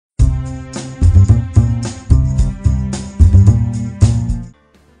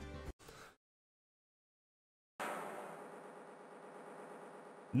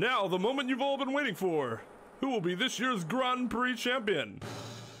Now, the moment you've all been waiting for. Who will be this year's Grand Prix champion?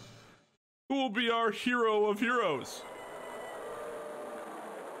 Who will be our hero of heroes?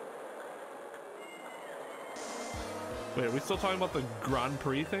 Wait, are we still talking about the Grand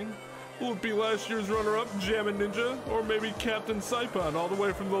Prix thing? Will it be last year's runner-up, Jammin' Ninja? Or maybe Captain Saipan, all the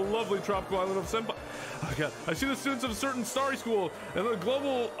way from the lovely tropical island of Senpai? Oh god, I see the students of a certain starry school and the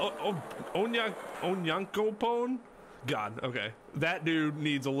global Onyankopon? God, okay. That dude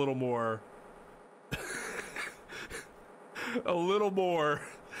needs a little more... a little more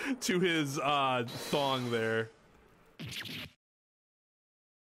to his thong there.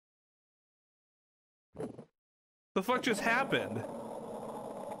 The fuck just happened?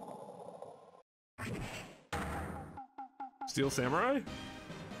 Steel Samurai?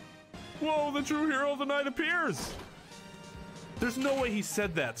 Whoa, the true hero of the night appears! There's no way he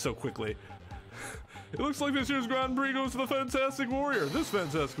said that so quickly. It looks like this year's Grand Prix goes to the Fantastic Warrior. This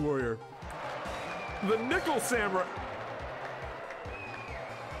Fantastic Warrior. The Nickel Samurai.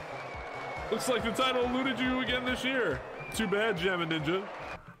 Looks like the title eluded you again this year. Too bad, Jammin' Ninja.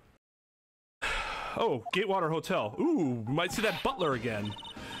 Oh, Gatewater Hotel. Ooh, we might see that butler again.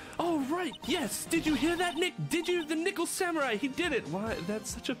 Oh, right, yes. Did you hear that, Nick? Did you? The Nickel Samurai, he did it. Why,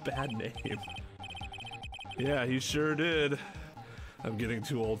 that's such a bad name. Yeah, he sure did. I'm getting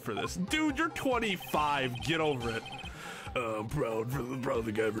too old for this. Dude, you're 25. Get over it. I'm proud of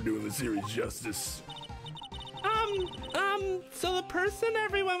the guy for doing the series justice. So the person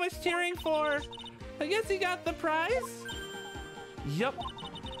everyone was cheering for, I guess he got the prize? Yep.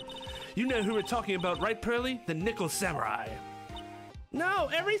 You know who we're talking about, right, Pearly? The Nickel Samurai. No,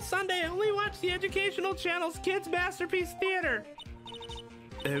 every Sunday I only watch the educational channel's Kids Masterpiece Theater.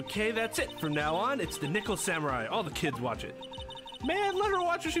 Okay, that's it. From now on, it's the Nickel Samurai. All the kids watch it. Man, let her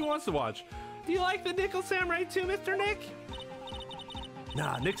watch what she wants to watch. Do you like the Nickel Samurai too, Mr. Nick?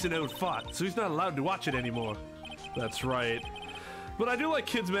 Nah, Nick's an old fart, so he's not allowed to watch it anymore. That's right. But I do like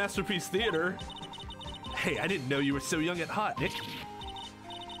Kids Masterpiece Theater. Hey, I didn't know you were so young at heart, Nick.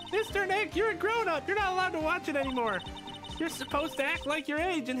 Mr. Nick, you're a grown-up. You're not allowed to watch it anymore. You're supposed to act like your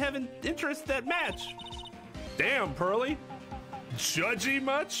age and have an interest that match. Damn, Pearly. Judgy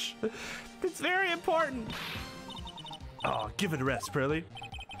much? It's very important. Oh, give it a rest, Pearly.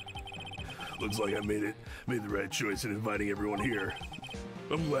 Looks like I made the right choice in inviting everyone here.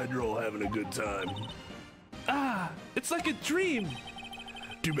 I'm glad you're all having a good time. Ah, it's like a dream.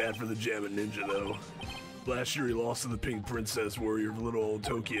 Too bad for the Jammin' Ninja, though. Last year he lost to the Pink Princess Warrior of little old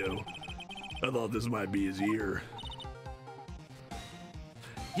Tokyo. I thought this might be his year.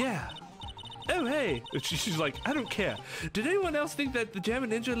 Yeah. Oh, hey. She's like, I don't care. Did anyone else think that the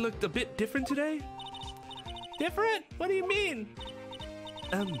Jammin' Ninja looked a bit different today? Different? What do you mean?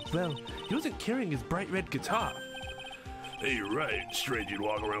 Well, he wasn't carrying his bright red guitar. Hey, you're right. Strange you'd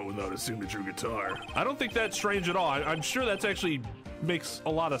walk around without a signature guitar. I don't think that's strange at all. I'm sure that's actually makes a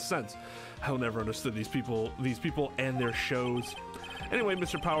lot of sense. I'll never understood these people and their shows. Anyway,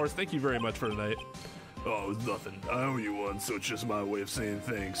 Mr. Powers, thank you very much for tonight. Oh, it was nothing. I owe you one, so it's just my way of saying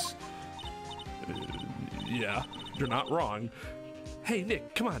thanks. Yeah, you're not wrong. Hey,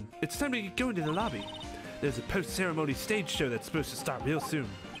 Nick, come on. It's time to go into the lobby. There's a post-ceremony stage show that's supposed to start real soon.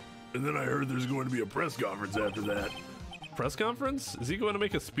 And then I heard there's going to be a press conference after that. Press conference? Is he going to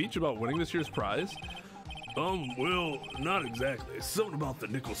make a speech about winning this year's prize? Well, not exactly. Something about the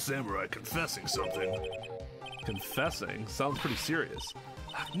Nickel Samurai confessing something. Confessing? Sounds pretty serious.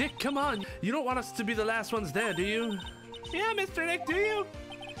 Nick, come on. You don't want us to be the last ones there, do you? Yeah, Mr. Nick, do you?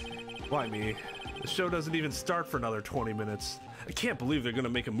 Why me? The show doesn't even start for another 20 minutes. I can't believe they're going to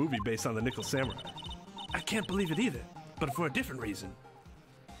make a movie based on the Nickel Samurai. I can't believe it either, but for a different reason.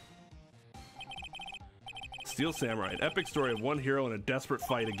 Steel Samurai, an epic story of one hero in a desperate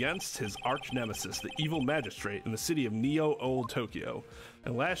fight against his arch nemesis, the evil magistrate in the city of Neo Old Tokyo.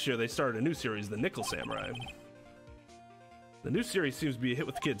 And last year they started a new series, The Nickel Samurai. The new series seems to be a hit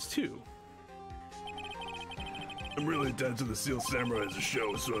with kids too. I'm really attached to the Steel Samurai as a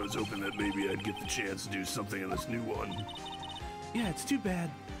show, so I was hoping that maybe I'd get the chance to do something in this new one. Yeah, it's too bad.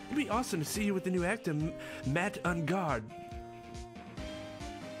 It'd be awesome to see you with the new actor, Matt Ungard.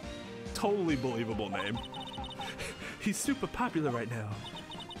 Totally believable name. He's super popular right now.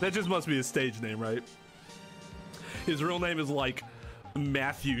 That just must be his stage name, right? His real name is like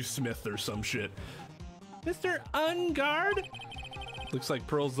Matthew Smith or some shit. Mr. Ungard? Looks like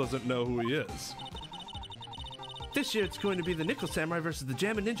Pearls doesn't know who he is. This year it's going to be the Nickel Samurai versus the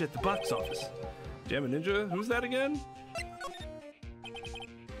Jammin' Ninja at the box office. Jammin' Ninja? Who's that again?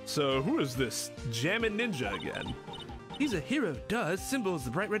 So who is this Jammin' Ninja again? He's a hero, duh. His symbol is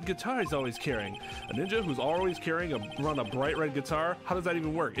the bright red guitar he's always carrying. A ninja who's always carrying a bright red guitar? How does that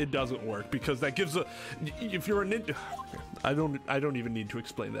even work? It doesn't work because that gives a... If you're a ninja... I don't even need to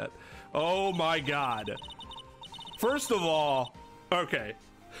explain that. Oh my god. First of all, okay.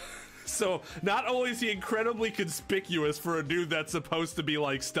 So not only is he incredibly conspicuous for a dude that's supposed to be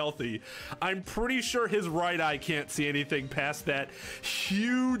like stealthy, I'm pretty sure his right eye can't see anything past that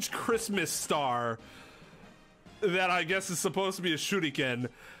huge Christmas star that I guess is supposed to be a shuriken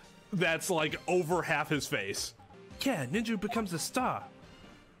that's like over half his face. Yeah, ninja becomes a star.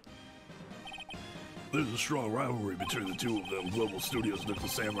 There's a strong rivalry between the two of them, Global Studios Nickel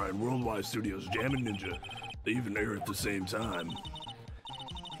Samurai and Worldwide Studios Jammin' Ninja. They even air at the same time.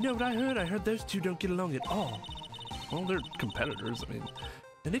 You know what I heard? I heard those two don't get along at all. Well, they're competitors. I mean,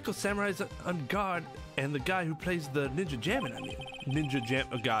 the Nickel Samurai's on guard, and the guy who plays the Ninja Jammin',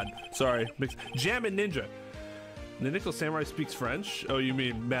 Jammin' Ninja. The Nickel Samurai speaks French? Oh, you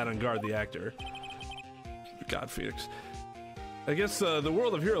mean Matt on guard, the actor. God, Phoenix. I guess the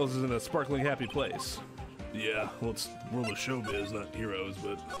world of heroes is in a sparkling happy place. Yeah, well, it's world of showbiz, not heroes,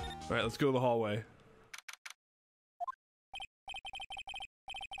 but... Alright, let's go to the hallway.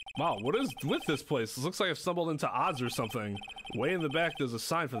 Wow, what is with this place? It looks like I've stumbled into Oz or something. Way in the back, there's a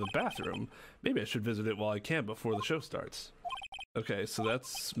sign for the bathroom. Maybe I should visit it while I can before the show starts. Okay, so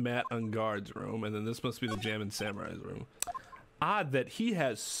that's Matt Unguard's room, and then this must be the Jammin' Samurai's room. Odd that he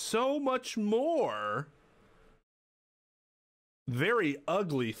has so much more very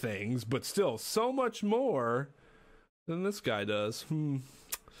ugly things, but still so much more than this guy does. Of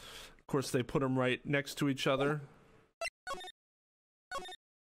course, they put them right next to each other.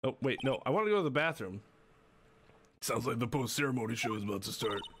 Oh, wait, no, I want to go to the bathroom. Sounds like the post-ceremony show is about to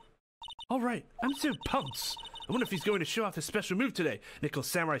start. All right, I'm so pumped. I wonder if he's going to show off his special move today. Nickel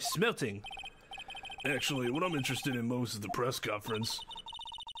Samurai smelting. Actually, what I'm interested in most is the press conference.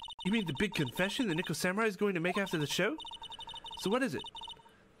 You mean the big confession the Nickel Samurai is going to make after the show? So what is it?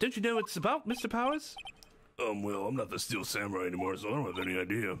 Don't you know what it's about, Mr. Powers? Well, I'm not the Steel Samurai anymore, so I don't have any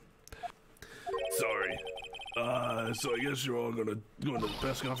idea. Sorry. So I guess you're all gonna go into the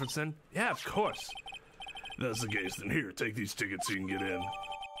press conference then? Yeah, of course. If that's the case, then here, take these tickets so you can get in.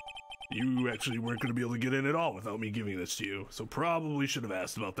 You actually weren't going to be able to get in at all without me giving this to you, so probably should have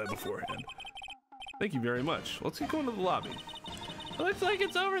asked about that beforehand. Thank you very much. Let's keep going to the lobby. Looks like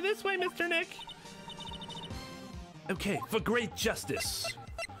it's over this way, Mr. Nick. Okay, for great justice.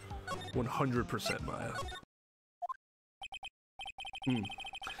 100% Maya.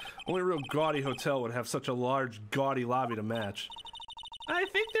 Only a real gaudy hotel would have such a large, gaudy lobby to match. I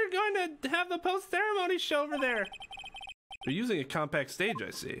think they're going to have the post-ceremony show over there. They're using a compact stage, I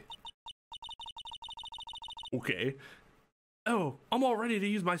see. Okay. Oh, I'm all ready to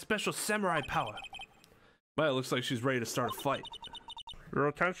use my special samurai power. Maya looks like she's ready to start a fight. Your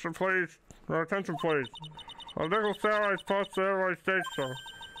attention, please. Your attention, please. A Nickel Samurai's post-ceremony stage show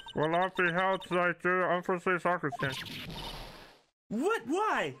will not be held tonight due to unforeseen circumstances. What?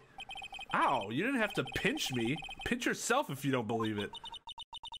 Why? Ow, you didn't have to pinch me. Pinch yourself if you don't believe it.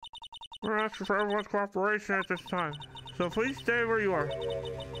 We're asking for everyone's cooperation at this time, so please stay where you are.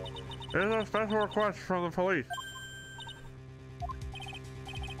 It is a special request from the police.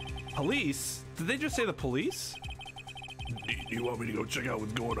 Police? Did they just say the police? Do you want me to go check out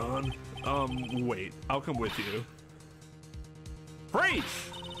what's going on? Wait. I'll come with you. Freeze!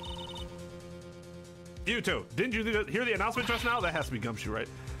 You two, didn't you hear the announcement just now? That has to be Gumshoe, right?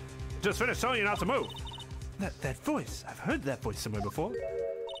 Just finished telling you not to move. That voice. I've heard that voice somewhere before.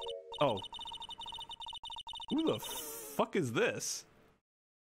 Oh. Who the fuck is this?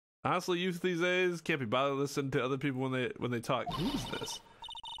 Honestly, youth these days can't be bothered listening to other people when they talk. Who is this?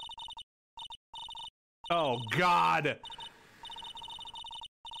 Oh God.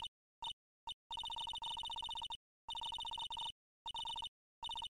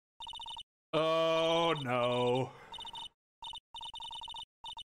 Oh no.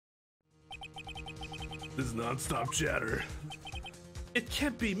 This non-stop chatter. It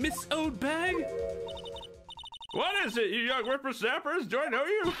can't be Miss Oldbag. What is it, you young whippersnappers? Do I know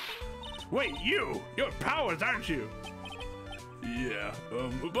you? Wait, you're Powers, aren't you? Yeah,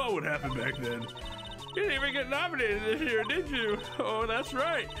 about what happened back then. You didn't even get nominated this year, did you? Oh, that's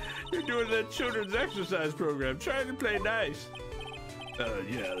right. You're doing that children's exercise program, trying to play nice.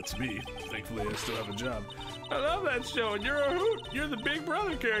 Yeah, that's me. Thankfully, I still have a job. I love that show, and you're a hoot. You're the Big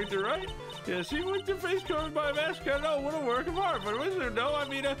Brother character, right? Yes, even with your face covered by a mask, I know what a work of art. But Wizard, no, I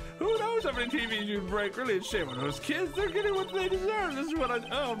mean, who knows how many TVs you'd break? Really, it's a shame on those kids. They're getting what they deserve. This is what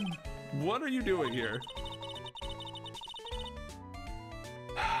what are you doing here?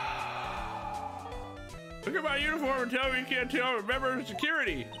 Look at my uniform and tell me you can't tell I'm a member of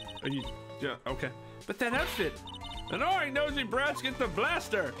security. Yeah, okay. But that outfit. Annoying nosy brats get the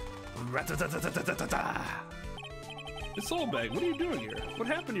blaster. Miss Soulbag, what are you doing here? What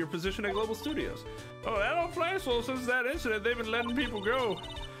happened to your position at Global Studios? Oh, that old place. Well, since that incident, they've been letting people go.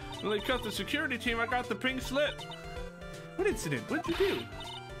 When they cut the security team, I got the pink slip. What incident? What'd you do?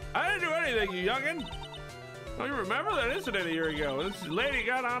 I didn't do anything, you youngin'. Oh, you remember that incident a year ago? This lady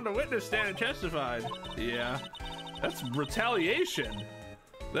got on the witness stand and testified. Yeah. That's retaliation.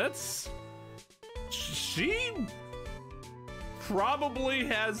 That's... She probably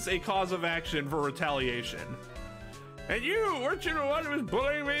has a cause of action for retaliation. And you, weren't you the one who was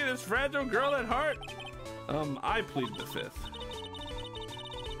bullying me, this fragile girl at heart? I plead the fifth.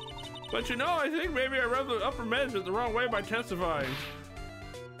 But you know, I think maybe I rubbed the upper management the wrong way by testifying.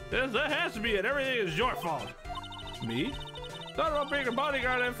 Yes, that has to be it. Everything is your fault. Me? Thought about being a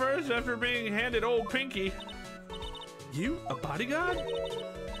bodyguard at first after being handed old Pinky. You? A bodyguard?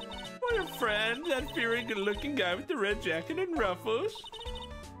 Well, your friend, that fiery good-looking guy with the red jacket and ruffles.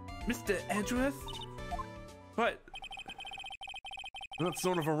 Mr. Edgeworth? What? That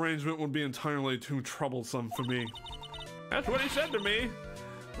sort of arrangement would be entirely too troublesome for me. That's what he said to me.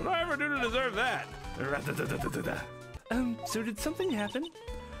 What did I ever do to deserve that? So did something happen?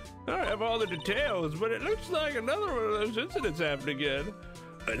 I don't have all the details, but it looks like another one of those incidents happened again.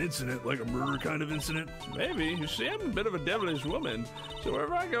 An incident, like a murder kind of incident? Maybe. You see, I'm a bit of a devilish woman, so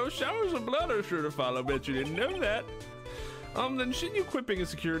wherever I go, showers of blood are sure to follow. Bet you didn't know that. Then shouldn't you quit being a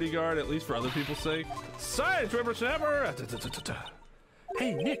security guard, at least for other people's sake? Science, whippersnapper!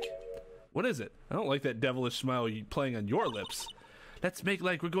 Hey, Nick. What is it? I don't like that devilish smile playing on your lips. Let's make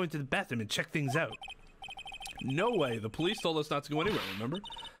like we're going to the bathroom and check things out. No way. The police told us not to go anywhere, remember?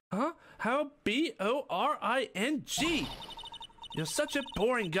 Huh? How B-O-R-I-N-G? You're such a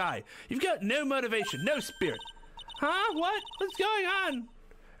boring guy. You've got no motivation, no spirit. Huh? What? What's going on?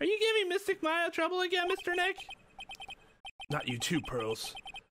 Are you giving Mystic Maya trouble again, Mr. Nick? Not you too, Pearls.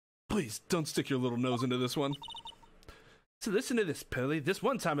 Please, don't stick your little nose into this one. So listen to this, Pearly. This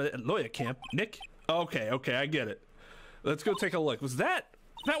one time at lawyer camp, Nick... Okay, I get it. Let's go take a look. Was that...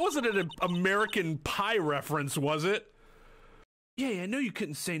 That wasn't an American Pie reference, was it? Yeah, I know you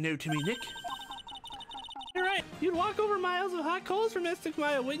couldn't say no to me, Nick. You're right. You'd walk over miles of hot coals for Mystic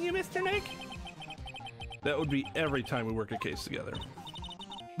Maya, wouldn't you, Mr. Nick? That would be every time we work a case together.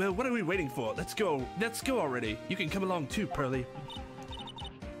 Well, what are we waiting for? Let's go. Let's go already. You can come along too, Pearly.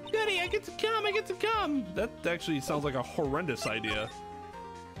 Goody, I get to come. That actually sounds like a horrendous idea.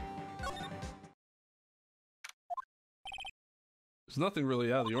 There's nothing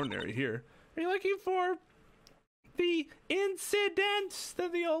really out of the ordinary here. Are you looking for the incident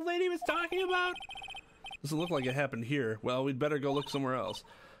that the old lady was talking about? Doesn't look like it happened here. Well, we'd better go look somewhere else.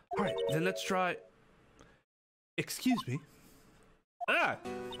 All right, then let's try... Excuse me. Ah!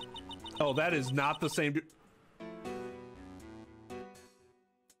 Oh, that is not the same dude.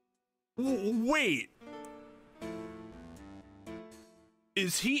 Wait!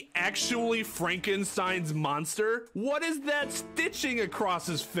 Is he actually Frankenstein's monster? What is that stitching across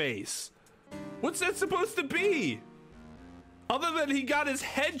his face? What's that supposed to be? Other than he got his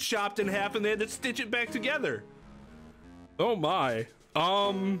head chopped in half and they had to stitch it back together. Oh my.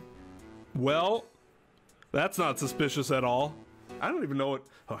 Well, that's not suspicious at all. I don't even know what...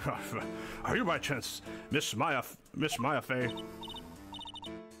 Are you by chance Miss Maya Fey?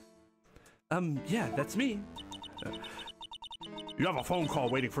 Yeah, that's me. You have a phone call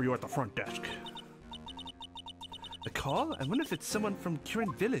waiting for you at the front desk. A call? I wonder if it's someone from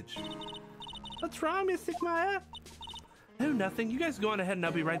Current Village. What's wrong, Mystic Maya? No, nothing. You guys go on ahead and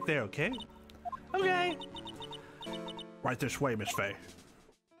I'll be right there, okay? Okay. Right this way, Miss Fey.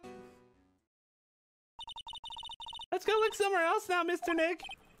 Let's go look somewhere else now, Mr. Nick.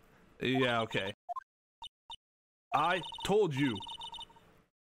 Yeah, okay. I told you.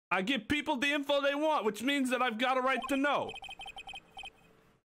 I give people the info they want, which means that I've got a right to know.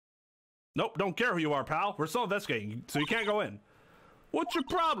 Nope, don't care who you are, pal. We're still investigating, so you can't go in. What's your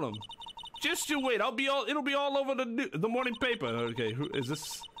problem? Just you wait. It'll be all over the morning paper. Okay, who is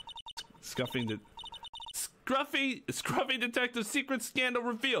this? Scruffy detective secret scandal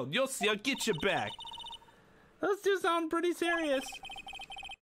revealed. You'll see. I'll get you back. Those two sound pretty serious.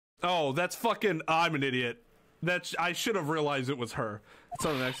 Oh, that's fucking... I'm an idiot. I should have realized it was her.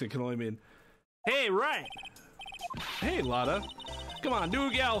 Southern accent can only mean... Hey, Wright! Hey, Lotta. Come on, do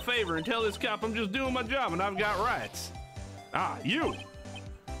a gal a favor and tell this cop I'm just doing my job and I've got rights. Ah, you!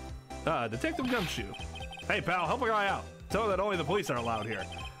 Detective Gumshoe. Hey, pal, help a guy out. Tell her that only the police are allowed here.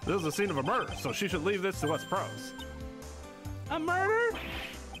 This is the scene of a murder, so she should leave this to us pros. A murder?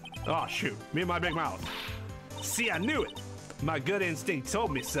 Oh, shoot. Me and my big mouth. See, I knew it. My gut instinct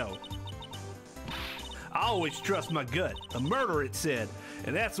told me so. I always trust my gut. A murder, it said.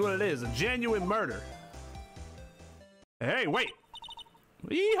 And that's what it is, a genuine murder. Hey, wait.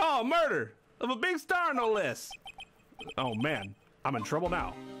 Yeehaw, murder! Of a big star, no less. Oh, man. I'm in trouble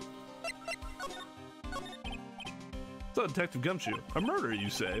now. So, Detective Gumshoe, a murder, you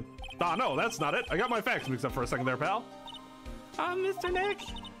say? Ah, no, that's not it. I got my facts mixed up for a second there, pal. Mr. Nick,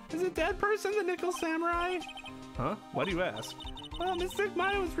 is a dead person the Nickel Samurai? Huh? Why do you ask? Well, Mr.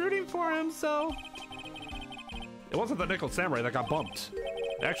 Maya was rooting for him, so... It wasn't the Nickel Samurai that got bumped.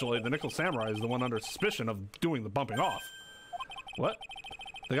 Actually, the Nickel Samurai is the one under suspicion of doing the bumping off. What?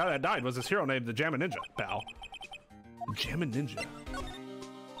 The guy that died was this hero named the Jammin' Ninja, pal. Jammin' Ninja?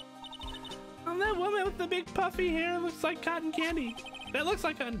 Oh, that woman with the big puffy hair looks like cotton candy. That looks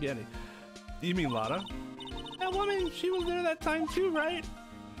like cotton candy. You mean Lada? That woman, she was there that time too, right?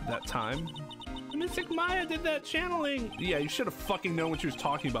 That time? Mystic Maya did that channeling. Yeah, you should have fucking known what she was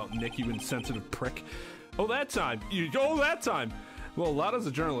talking about, Nick, you insensitive prick. Oh, that time. Oh, that time. Well, Lada's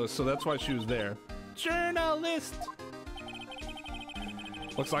a journalist, so that's why she was there. Journalist.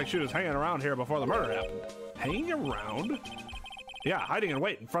 Looks like she was hanging around here before the murder happened. Hanging around? Yeah, hiding in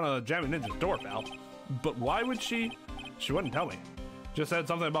wait in front of the Jammin' Ninja's door, pal. But why would she? She wouldn't tell me. Just said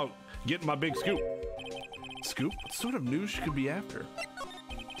something about getting my big scoop. Scoop? What sort of news she could be after?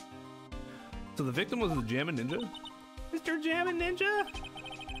 So the victim was the Jammin' Ninja? Mr. Jammin' Ninja?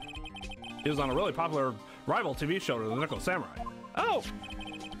 He was on a really popular rival TV show to the Nickel Samurai. Oh!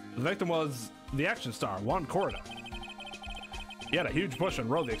 The victim was the action star, Juan Corda. He had a huge push and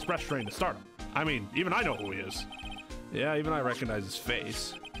rode the express train to stardom. I mean, even I know who he is. Yeah, even I recognize his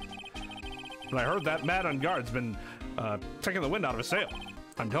face. But I heard that Mad on Guard's been taking the wind out of his sail.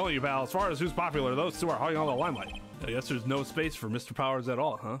 I'm telling you, pal, as far as who's popular, those two are hogging all the limelight. I guess there's no space for Mr. Powers at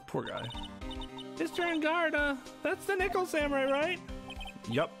all, huh? Poor guy. Mr. Angard, that's the Nickel Samurai, right?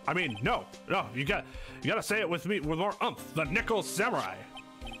 Yup. I mean, no, you gotta say it with me with more umph. The Nickel Samurai.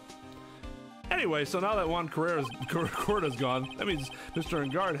 Anyway, so now that Juan Corda's gone, that means Mr.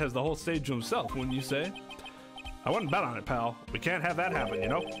 Angard has the whole stage to himself, wouldn't you say? I wouldn't bet on it, pal. We can't have that happen, you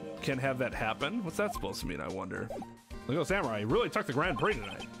know? Can't have that happen? What's that supposed to mean, I wonder? Nickel Samurai really took the Grand Prix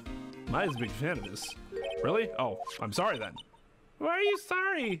tonight. Maya's a big fan of this. Really? Oh, I'm sorry then. Why are you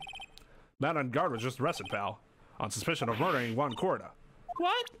sorry? Mad on Guard was just arrested, pal, on suspicion of murdering Juan Corda.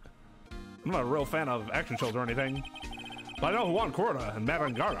 What? I'm not a real fan of action shows or anything, but I know who Juan Corda and Mad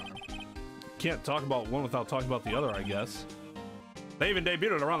on Guard are. Can't talk about one without talking about the other, I guess. They even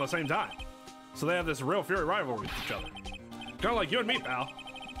debuted around the same time, so they have this real fury rivalry with each other. Kind of like you and me, pal.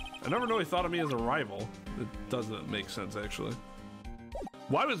 I never really thought of me as a rival. It doesn't make sense, actually.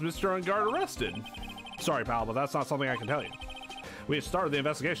 Why was Mr. Angard arrested? Sorry, pal, but that's not something I can tell you. We have started the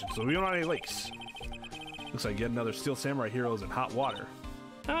investigation, so we don't have any leaks. Looks like yet another Steel Samurai hero is in hot water.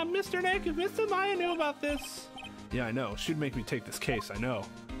 Mr. Nick, if Mr. Maya knew about this. Yeah, I know. She'd make me take this case, I know.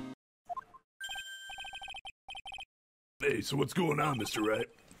 Hey, so what's going on, Mr. Wright?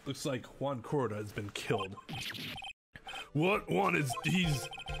 Looks like Juan Corda has been killed. What?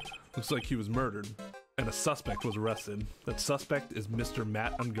 Looks like he was murdered, and a suspect was arrested. That suspect is Mr.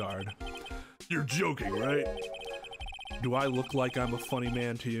 Matt Ungard. You're joking, right? Do I look like I'm a funny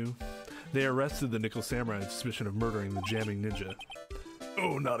man to you? They arrested the Nickel Samurai on suspicion of murdering the Jamming Ninja.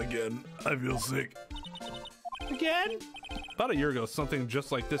 Oh, not again. I feel sick. Again? About a year ago, something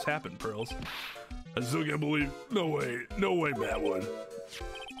just like this happened, Pearls. I still can't believe. No way, Matt would.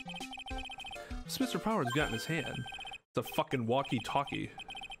 What's Mr. Powers got in his hand? It's a fucking walkie-talkie.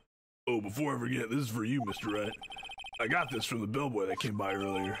 Oh, before I forget, this is for you, Mr. Wright. I got this from the bellboy that came by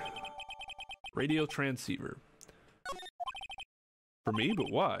earlier. Radio transceiver. For me,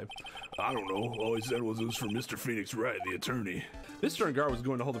 but why? I don't know. All he said was it was for Mr. Phoenix Wright, the attorney. Mr. Angard was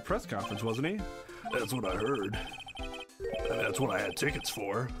going to hold a press conference, wasn't he? That's what I heard. And that's what I had tickets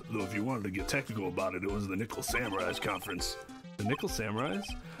for. Though if you wanted to get technical about it, it was the Nickel Samurai's conference. The Nickel Samurais?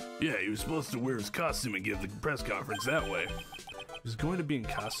 Yeah, he was supposed to wear his costume and give the press conference that way. He was going to be in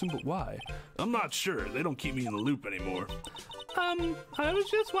costume, but why? I'm not sure. They don't keep me in the loop anymore. I was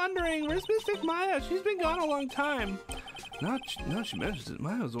just wondering, where's Mystic Maya? She's been gone a long time. Now she mentions it,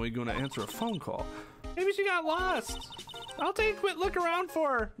 Maya's only going to answer a phone call. Maybe she got lost. I'll take a quick look around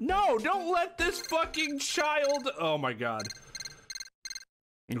for her. No, don't let this fucking child... Oh my god.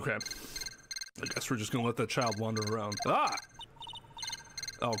 Okay. I guess we're just gonna let that child wander around. Ah!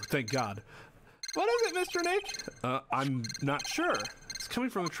 Oh, thank god. What is it, Mr. Nick? I'm not sure. It's coming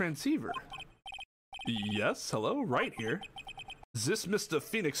from the transceiver. Yes, hello, Wright here. Is this Mr.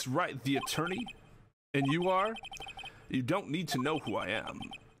 Phoenix Wright, the attorney? And you are? You don't need to know who I am.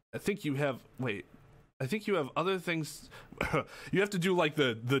 I think you have, wait, I think you have other things. You have to do like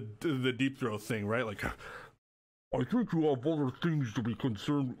the deep throat thing, right? Like, I think you have other things to be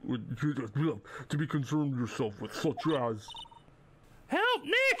concerned with, yourself with, such as... Help,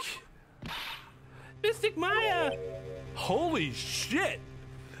 Nick! Mystic Maya! Holy shit!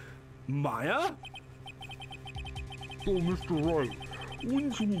 Maya? So, Mr. Wright,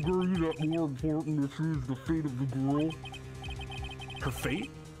 wouldn't you agree that more important issue is the fate of the girl? Her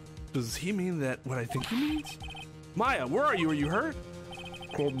fate? Does he mean that what I think he means? Maya, where are you? Are you hurt?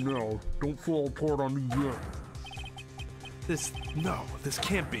 Come now, don't fall apart on me yet. No, this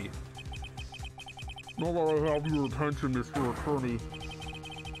can't be. Now that I have your attention, Mr. Attorney,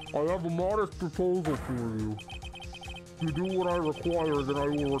 I have a modest proposal for you. If you do what I require, then I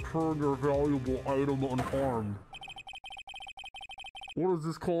will return your valuable item unharmed. What is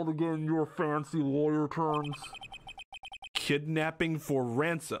this called again in your fancy lawyer terms? Kidnapping for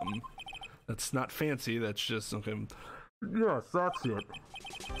ransom. That's not fancy, that's just okay. Yes, that's it.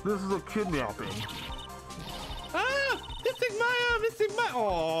 This is a kidnapping. Ah! Mystic Maya! Mystic Maya!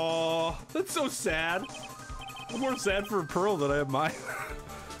 Aww, that's so sad. I'm more sad for Pearl than I am Maya.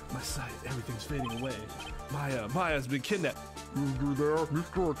 My sight, everything's fading away. Maya's been kidnapped. You there?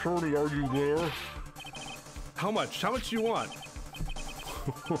 Mr. Attorney, are you there? How much? How much do you want?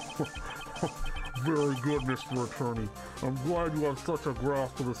 Very good, Mr. Attorney. I'm glad you have such a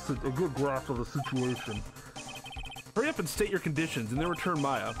good grasp of the situation. Hurry up and state your conditions and then return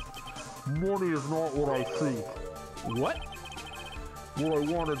Maya. Money is not what I seek. What? What I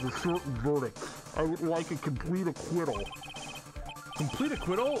want is a certain verdict. I would like a complete acquittal. Complete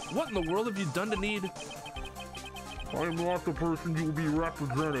acquittal? What in the world have you done to need? I am not the person you will be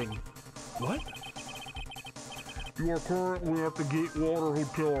representing. What? You are currently at the Gatewater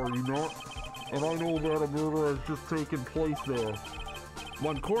Hotel, are you not? And I know that a murder has just taken place there.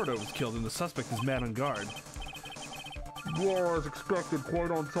 One corridor was killed and the suspect is man on guard. You are, as expected,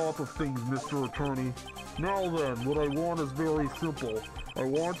 quite on top of things, Mr. Attorney. Now then, what I want is very simple. I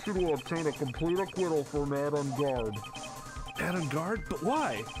want you to obtain a complete acquittal for man on guard. Man on guard? But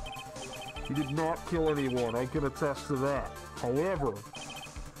why? He did not kill anyone, I can attest to that. However...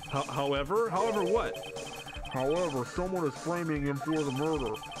 However what? However, someone is framing him for the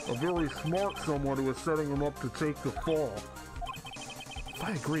murder. A very smart someone who is setting him up to take the fall. If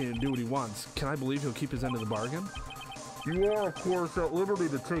I agree and do what he wants, can I believe he'll keep his end of the bargain? You are, of course, at liberty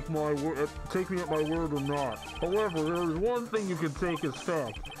to take me at my word or not. However, there is one thing you can take as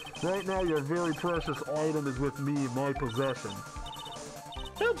fact. Right now, your very precious item is with me in my possession.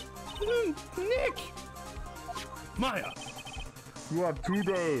 Help! Nick! Maya! You have 2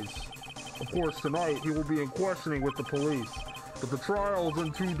 days. Of course, tonight he will be in questioning with the police. But the trial is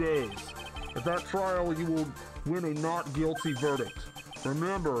in 2 days. At that trial, you will win a not guilty verdict.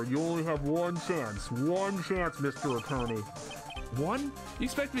 Remember, you only have one chance. One chance, Mr. Attorney. One? You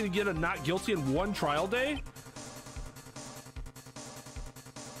expect me to get a not guilty in one trial day?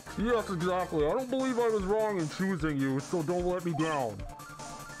 Yes, exactly. I don't believe I was wrong in choosing you, so don't let me down.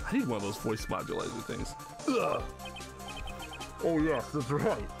 I need one of those voice modulator things. Ugh. Oh yes, that's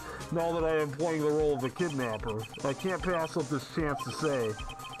right. Now that I am playing the role of the kidnapper, I can't pass up this chance to say,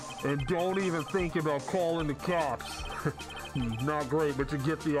 and don't even think about calling the cops. Not great, but you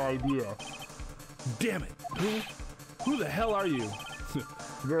get the idea. Damn it. Who the hell are you?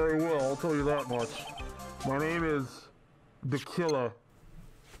 Very well, I'll tell you that much. My name is the Killer.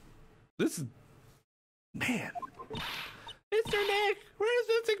 This is... Man. Mr. Nick, where's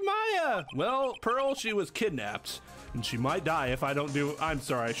Mystic Maya? Well, Pearl, she was kidnapped. And she might die if I don't do... I'm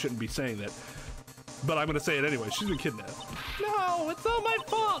sorry, I shouldn't be saying that. But I'm going to say it anyway. She's been kidnapped. No, it's all my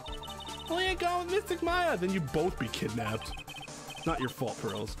fault. Well, you go with Mystic Maya. Then you both be kidnapped. Not your fault,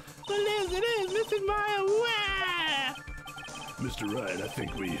 Pearls. It is, Mystic Maya. Wah! Mr. Wright, I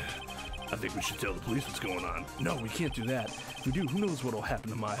think we should tell the police what's going on. No, we can't do that. If we do, who knows what'll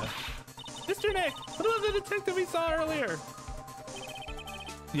happen to Maya. Mr. Nick, what about the detective we saw earlier?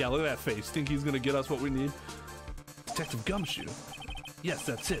 Yeah, look at that face. Think he's going to get us what we need? Detective Gumshoe. Yes,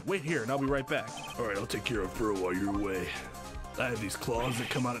 that's it. Wait here, and I'll be right back. All right, I'll take care of Pearl while you're away. I have these claws that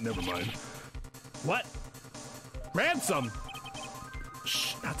come out of never mind. What? Ransom!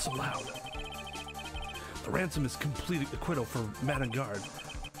 Shh, not so loud. The ransom is complete acquittal for man on guard.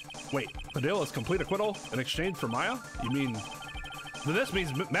 Wait, the deal is complete acquittal in exchange for Maya? You mean... Then this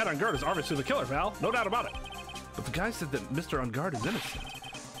means man on guard is obviously the killer, pal. No doubt about it. But the guy said that Mr. On Guard is innocent.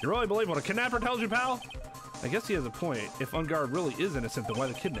 You really believe what a kidnapper tells you, pal? I guess he has a point. If On Guard really is innocent, then why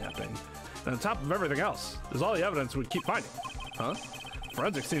the kidnapping? And on top of everything else, there's all the evidence we keep finding. Huh?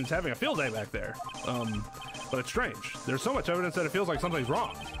 Forensics team's having a field day back there. But it's strange. There's so much evidence that it feels like something's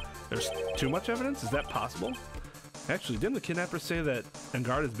wrong. There's too much evidence? Is that possible? Actually, didn't the kidnapper say that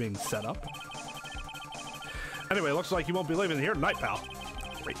Enguerrd is being set up? Anyway, looks like you won't be leaving here tonight, pal.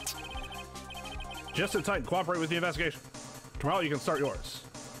 Great. Just sit tight and cooperate with the investigation. Tomorrow you can start yours.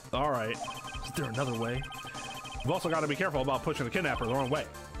 Alright. Is there another way? We've also got to be careful about pushing the kidnapper the wrong way.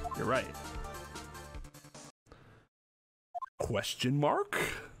 You're right. Question mark?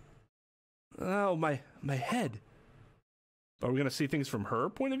 Oh, my head. Are we going to see things from her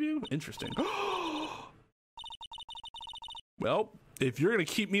point of view? Interesting. Well, if you're going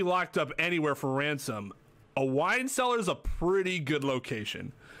to keep me locked up anywhere for ransom, a wine cellar is a pretty good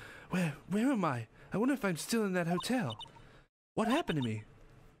location. Where am I? I wonder if I'm still in that hotel. What happened to me?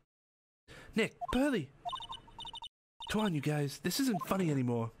 Nick, Pearly. Come on, you guys. This isn't funny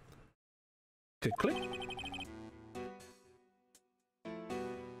anymore. Click, click.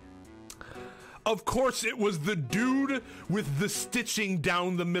 Of course it was the dude with the stitching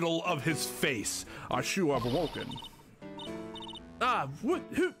down the middle of his face. Our shoe have awoken. Ah,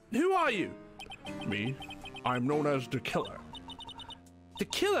 who are you? Me? I'm known as the Killer. The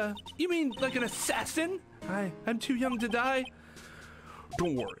Killer? You mean like an assassin? I'm too young to die.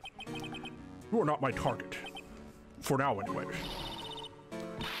 Don't worry. You are not my target. For now, anyway.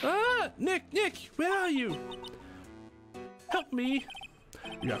 Ah, Nick, where are you? Help me.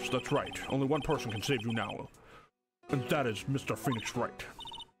 Yes, that's right. Only one person can save you now. And that is Mr. Phoenix Wright.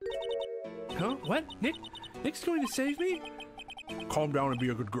 Huh? What? Nick's going to save me? Calm down and be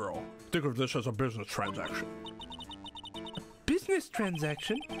a good girl. Think of this as a business transaction. A business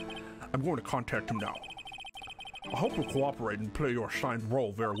transaction? I'm going to contact him now. I hope you'll cooperate and play your assigned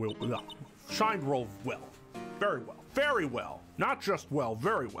role very well. Assigned role well. Very well. Very well. Not just well,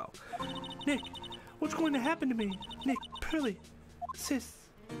 very well. Nick, what's going to happen to me? Nick, Pearly, sis.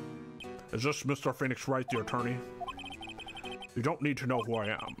 Is this Mr. Phoenix Wright, the attorney? You don't need to know who I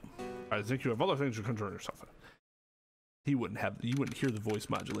am. I think you have other things to concern yourself with. You wouldn't hear the voice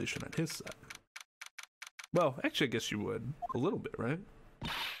modulation on his side. Well, actually, I guess you would. A little bit, right?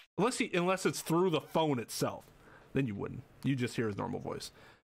 Unless it's through the phone itself. Then you wouldn't. You just hear his normal voice.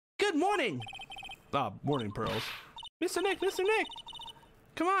 Good morning! Ah, morning, Pearls. Mr. Nick!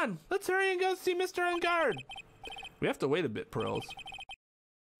 Come on, let's hurry and go see Mr. Enguerrd. We have to wait a bit, Pearls.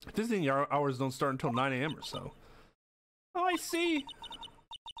 Visiting hours don't start until 9 a.m. or so. Oh, I see.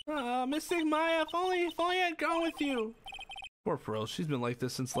 Miss Maya, if only I'd gone with you. Poor Pearl, she's been like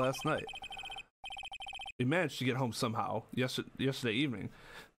this since last night. We managed to get home somehow, yesterday evening.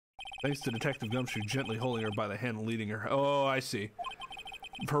 Thanks to Detective Gumshoe gently holding her by the hand and leading her. Oh, I see.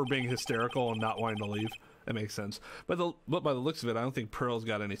 Her being hysterical and not wanting to leave. That makes sense. But by the looks of it, I don't think Pearl's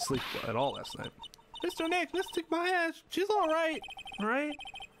got any sleep at all last night. Mr. Nick, Miss Maya, she's alright, right?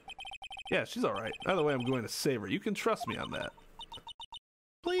 Yeah, she's alright. Either way, I'm going to save her. You can trust me on that.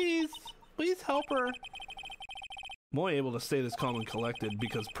 Please help her. I'm only able to stay this calm and collected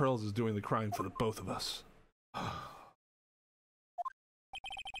because Pearls is doing the crying for the both of us.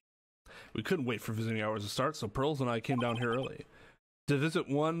 We couldn't wait for visiting hours to start, so Pearls and I came down here early to visit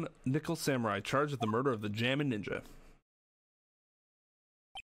one nickel samurai charged with the murder of the Jammin' Ninja.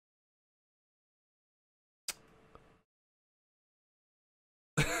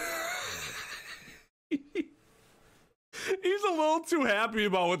 He's a little too happy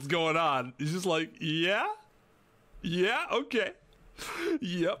about what's going on. He's just like, yeah, okay.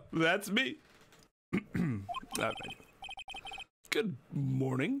 Yep, that's me. Good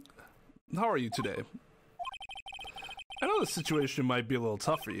morning. How are you today? I know the situation might be a little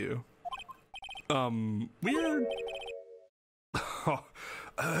tough for you. Weird.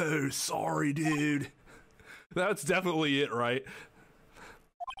 Oh, sorry, dude. That's definitely it, right?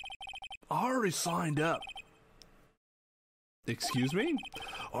 I already signed up. Excuse me?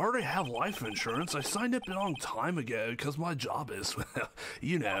 I already have life insurance. I signed up a long time ago because my job is, well,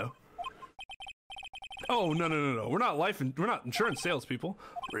 you know. Oh, no. We're not insurance salespeople.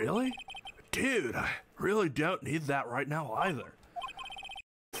 Really? Dude, I really don't need that right now either.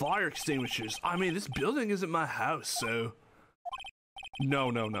 Fire extinguishers. I mean, this building isn't my house, so...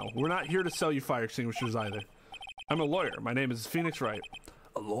 No. We're not here to sell you fire extinguishers either. I'm a lawyer. My name is Phoenix Wright.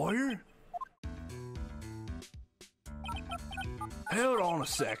 A lawyer? Hold on a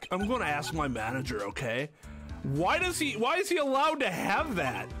sec. I'm going to ask my manager, okay? Why is he allowed to have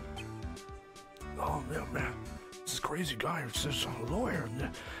that? Oh, man. This crazy guy says I'm a lawyer.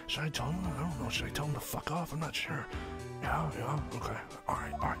 Should I tell him? I don't know. Should I tell him to fuck off? I'm not sure. Yeah, okay. All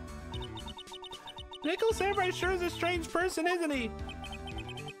right. Nickel Samurai sure is a strange person, isn't he?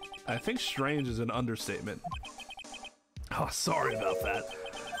 I think strange is an understatement. Oh, sorry about that.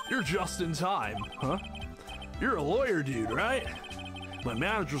 You're just in time, huh? You're a lawyer dude, right? My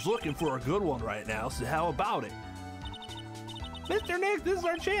manager's looking for a good one right now, so how about it? Mr. Nick, this is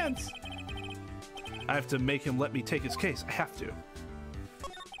our chance. I have to make him let me take his case. I have to.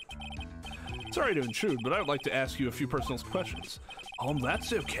 Sorry to intrude, but I would like to ask you a few personal questions.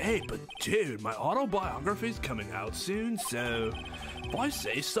 That's okay, but dude, my autobiography's coming out soon, so if I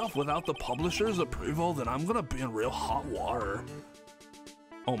say stuff without the publisher's approval, then I'm gonna be in real hot water.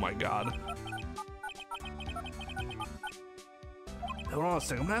 Oh my god. Hold on a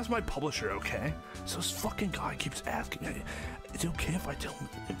second, I'm gonna ask my publisher, okay? So this fucking guy keeps asking, is it okay if I tell him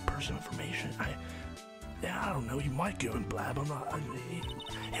personal information? I don't know, you might go and blab.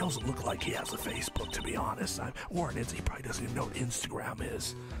 He doesn't look like he has a Facebook, to be honest. Or he probably doesn't even know what Instagram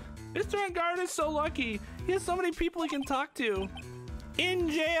is. Mr. Angard is so lucky. He has so many people he can talk to. In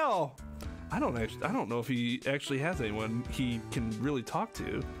jail. I don't know if he actually has anyone he can really talk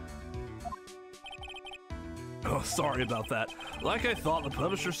to. Oh, sorry about that. Like I thought, the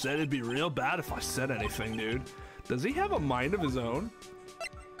publisher said it'd be real bad if I said anything, dude. Does he have a mind of his own?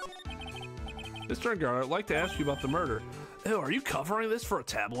 Mr. Angard, I'd like to ask you about the murder. Oh, are you covering this for a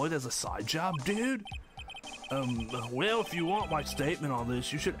tabloid as a side job, dude? Well, if you want my statement on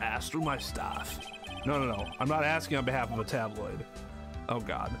this, you should ask through my staff. No. I'm not asking on behalf of a tabloid. Oh,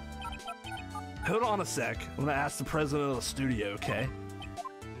 God. Hold on a sec. I'm gonna ask the president of the studio, okay?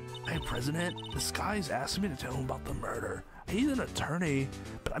 Hey, President, this guy's asking me to tell him about the murder. He's an attorney,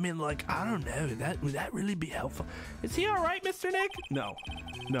 but I mean, like, I don't know. Would that really be helpful? Is he all right, Mr. Nick? No,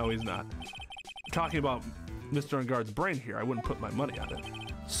 he's not. I'm talking about Mr. Angard's brain here. I wouldn't put my money on it.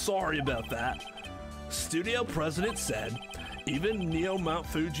 Sorry about that. Studio president said, even Neo Mount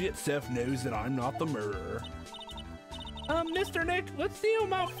Fuji itself knows that I'm not the murderer. Mr. Nick, what's Neo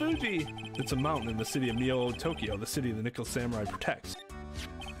Mount Fuji? It's a mountain in the city of Neo Tokyo, the city the Nickel Samurai protects.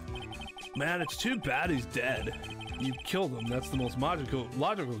 Man, it's too bad he's dead. You killed him. That's the most logical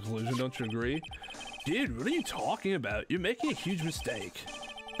conclusion, don't you agree? Dude, what are you talking about? You're making a huge mistake.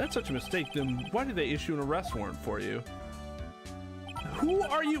 If that's such a mistake, then why did they issue an arrest warrant for you? Who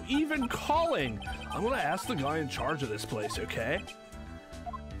are you even calling? I'm gonna ask the guy in charge of this place, okay?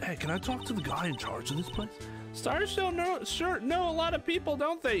 Hey, can I talk to the guy in charge of this place? Stars sure know a lot of people,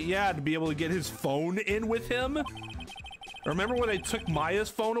 don't they? Yeah, to be able to get his phone in with him. Remember when they took Maya's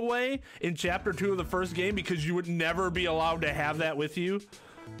phone away in Chapter 2 of the first game because you would never be allowed to have that with you?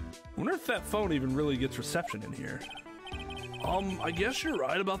 I wonder if that phone even really gets reception in here. I guess you're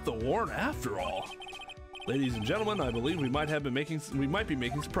right about the warrant after all. Ladies and gentlemen, I believe we might be making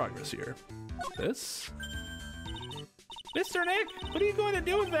some progress here. This? Mr. Nick, what are you going to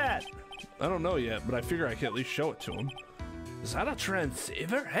do with that? I don't know yet, but I figure I can at least show it to him. Is that a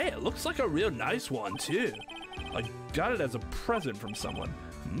transceiver? Hey, it looks like a real nice one, too. I got it as a present from someone.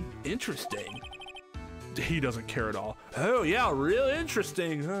 Interesting. He doesn't care at all. Oh, yeah, real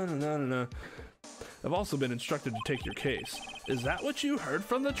interesting. No. I've also been instructed to take your case. Is that what you heard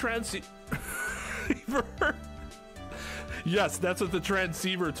from the transceiver? Yes, that's what the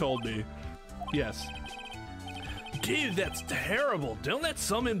transceiver told me. Yes. Dude, that's terrible. Don't let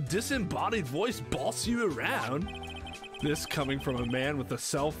some disembodied voice boss you around. This coming from a man with a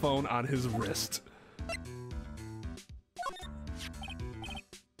cell phone on his wrist.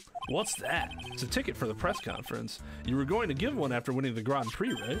 What's that? It's a ticket for the press conference. You were going to give one after winning the Grand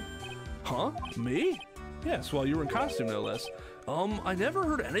Prix, right? Huh? Me? Yes, well, you were in costume, no less. I never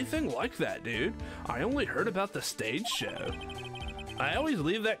heard anything like that, dude. I only heard about the stage show. I always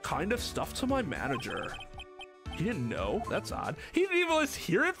leave that kind of stuff to my manager. He didn't know? That's odd. He didn't even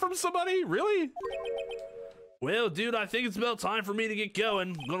hear it from somebody? Really? Well, dude, I think it's about time for me to get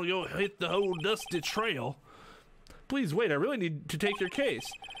going. I'm gonna go hit the whole dusty trail. Please wait, I really need to take your case.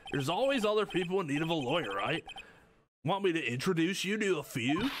 There's always other people in need of a lawyer, right? Want me to introduce you to a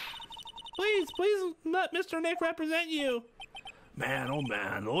few? Please let Mr. Nick represent you. Man, oh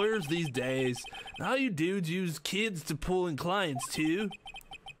man, lawyers these days. Now you dudes use kids to pull in clients too.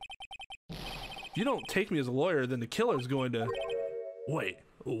 If you don't take me as a lawyer, then the killer's going to... Wait,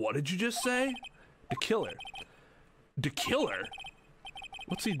 what did you just say? The killer. The killer?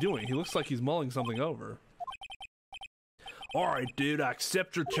 What's he doing? He looks like he's mulling something over. Alright, dude, I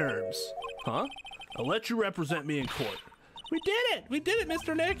accept your terms. Huh? I'll let you represent me in court. We did it,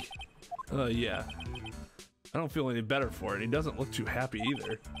 Mr. Nick. Yeah. I don't feel any better for it. He doesn't look too happy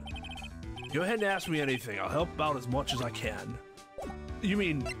either. Go ahead and ask me anything. I'll help out as much as I can. You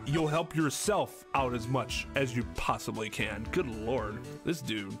mean you'll help yourself out as much as you possibly can? Good lord, this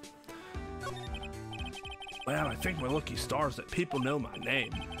dude. Man, I think my lucky stars that people know my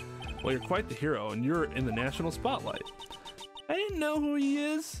name. Well, you're quite the hero, and you're in the national spotlight. I didn't know who he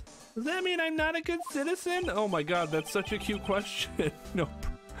is. Does that mean I'm not a good citizen? Oh my god, that's such a cute question. No,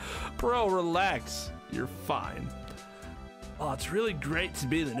 bro, relax. You're fine. Oh, it's really great to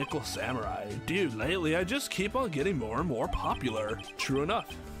be the Nickel Samurai. Dude, lately I just keep on getting more and more popular. True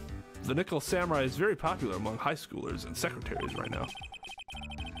enough. The Nickel Samurai is very popular among high schoolers and secretaries right now.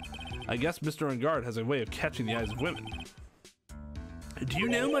 I guess Mr. On Guard has a way of catching the eyes of women. Do you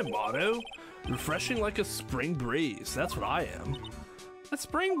know my motto? Refreshing like a spring breeze. That's what I am. A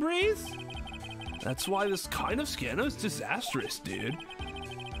spring breeze? That's why this kind of scandal is disastrous, dude.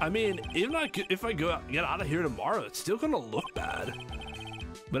 I mean, even if I get out of here tomorrow, it's still gonna look bad.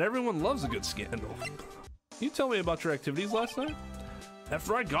 But everyone loves a good scandal. Can you tell me about your activities last night?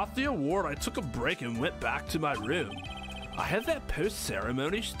 After I got the award, I took a break and went back to my room. I had that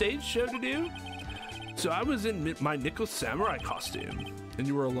post-ceremony stage show to do, so I was in my Nickel Samurai costume. And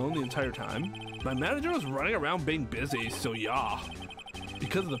you were alone the entire time? My manager was running around being busy, so yeah.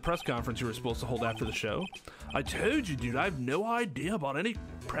 Because of the press conference you were supposed to hold after the show. I told you, dude, I have no idea about any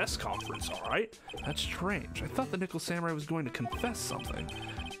press conference, alright? That's strange. I thought the Nickel Samurai was going to confess something.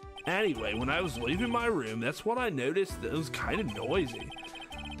 Anyway, when I was leaving my room, that's when I noticed that it was kind of noisy.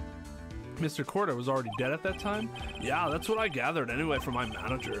 Mr. Corda was already dead at that time? Yeah, that's what I gathered anyway from my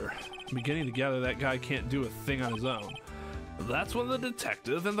manager. I'm beginning to gather that guy can't do a thing on his own. That's when the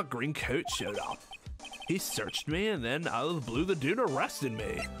detective in the green coat showed up. He searched me, and then out of the blue, the dude arrested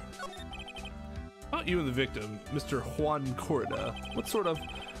me. Not you and the victim, Mr. Juan Corda. What sort of...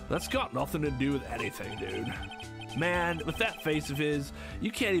 That's got nothing to do with anything, dude. Man, with that face of his,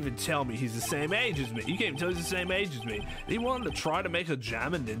 you can't even tell me he's the same age as me. You can't even tell he's the same age as me. He wanted to try to make a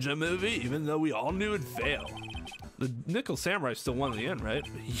Jammin' Ninja movie, even though we all knew it'd fail. The Nickel Samurai still won in the end, right?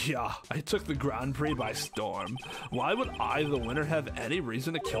 Yeah, I took the Grand Prix by storm. Why would I, the winner, have any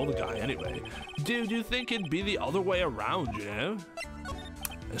reason to kill the guy anyway? Dude, you think it'd be the other way around, you know?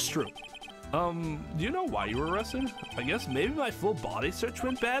 It's true. Do you know why you were arrested? I guess maybe my full body search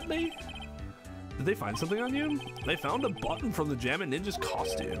went badly? Did they find something on you? They found a button from the Jammin' Ninja's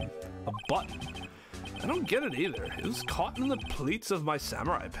costume. A button? I don't get it either. It was caught in the pleats of my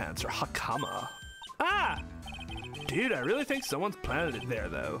samurai pants, or hakama. Ah! Dude, I really think someone's planted it there,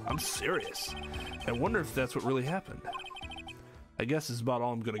 though. I'm serious. I wonder if that's what really happened. I guess it's about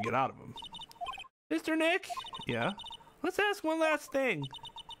all I'm gonna get out of him. Mr. Nick? Yeah? Let's ask one last thing.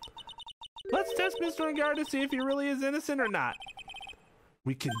 Let's test Mr. On Guard to see if he really is innocent or not.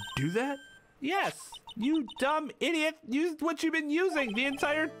 We can do that? Yes! You dumb idiot! Used what you've been using the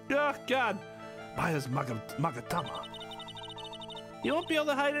entire... Oh, God. Maya's Magatama. You won't be able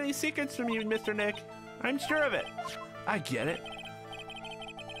to hide any secrets from you, Mr. Nick. I'm sure of it. I get it.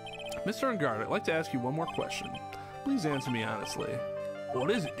 Mr. On Guard, I'd like to ask you one more question. Please answer me honestly.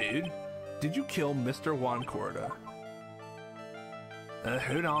 What is it, dude? Did you kill Mr. Juan Corda?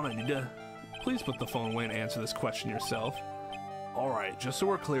 Hold on, I need to... Please put the phone away and answer this question yourself. Alright, just so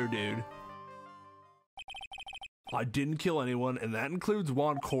we're clear, dude. I didn't kill anyone, and that includes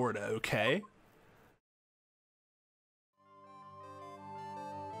Juan Corda, okay?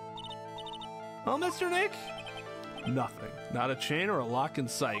 Oh, Mr. Nick? Nothing. Not a chain or a lock in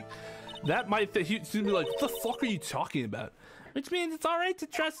sight. That might think he's gonna be like, what the fuck are you talking about? Which means it's alright to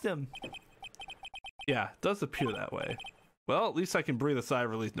trust him. Yeah, it does appear that way. Well, at least I can breathe a sigh of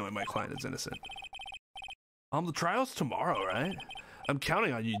relief knowing my client is innocent. The trial's tomorrow, right? I'm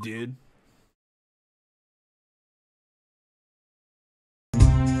counting on you, dude.